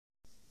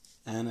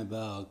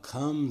Annabelle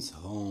Comes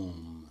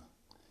Home.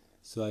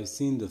 So I've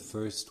seen the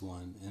first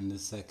one and the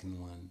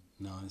second one.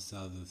 Now I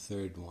saw the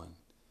third one.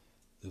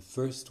 The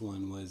first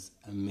one was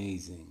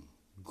amazing.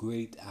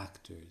 Great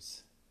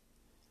actors.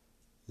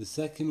 The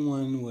second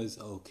one was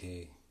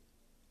okay.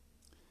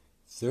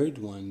 Third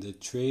one, the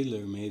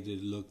trailer made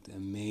it look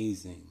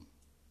amazing.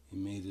 It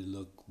made it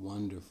look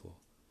wonderful.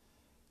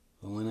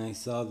 But when I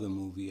saw the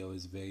movie, I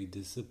was very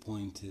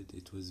disappointed.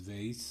 It was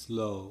very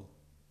slow.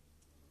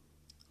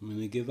 I'm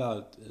going to give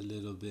out a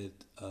little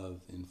bit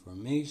of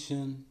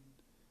information.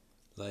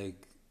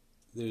 Like,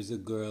 there's a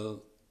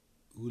girl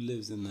who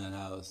lives in that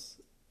house,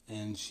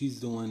 and she's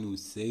the one who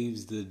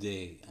saves the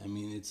day. I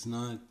mean, it's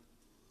not,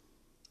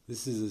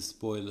 this is a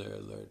spoiler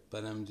alert,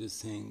 but I'm just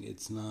saying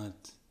it's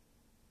not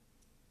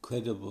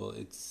credible.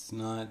 It's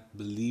not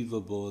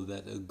believable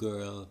that a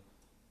girl,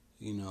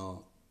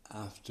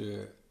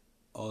 after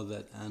all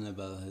that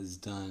Annabelle has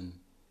done,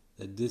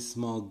 that this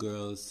small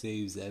girl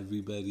saves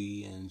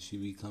everybody and she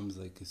becomes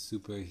like a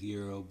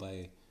superhero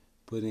by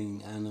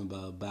putting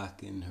Annabelle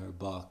back in her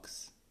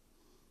box.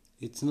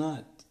 It's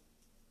not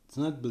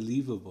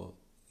believable,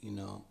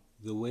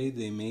 the way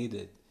they made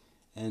it.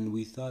 And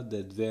we thought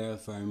that Vera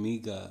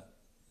Farmiga,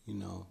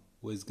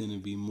 was going to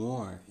be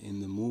more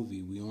in the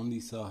movie. We only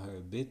saw her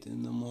a bit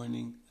in the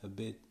morning, a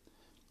bit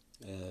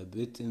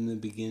in the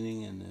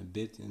beginning, and a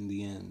bit in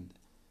the end.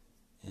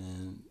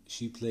 And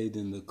she played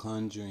in The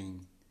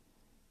Conjuring,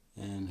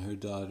 and her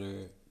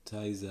daughter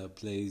Taisa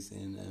plays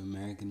in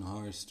American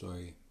Horror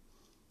Story.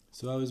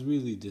 So I was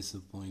really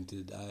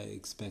disappointed. I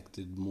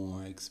expected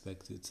more, I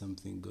expected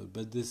something good.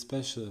 But the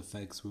special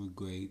effects were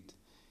great.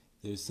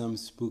 There's some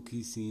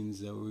spooky scenes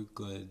that were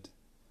good.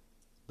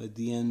 But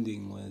the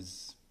ending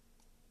was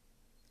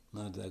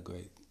not that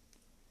great.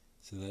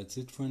 So that's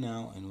it for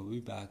now, and we'll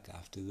be back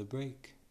after the break.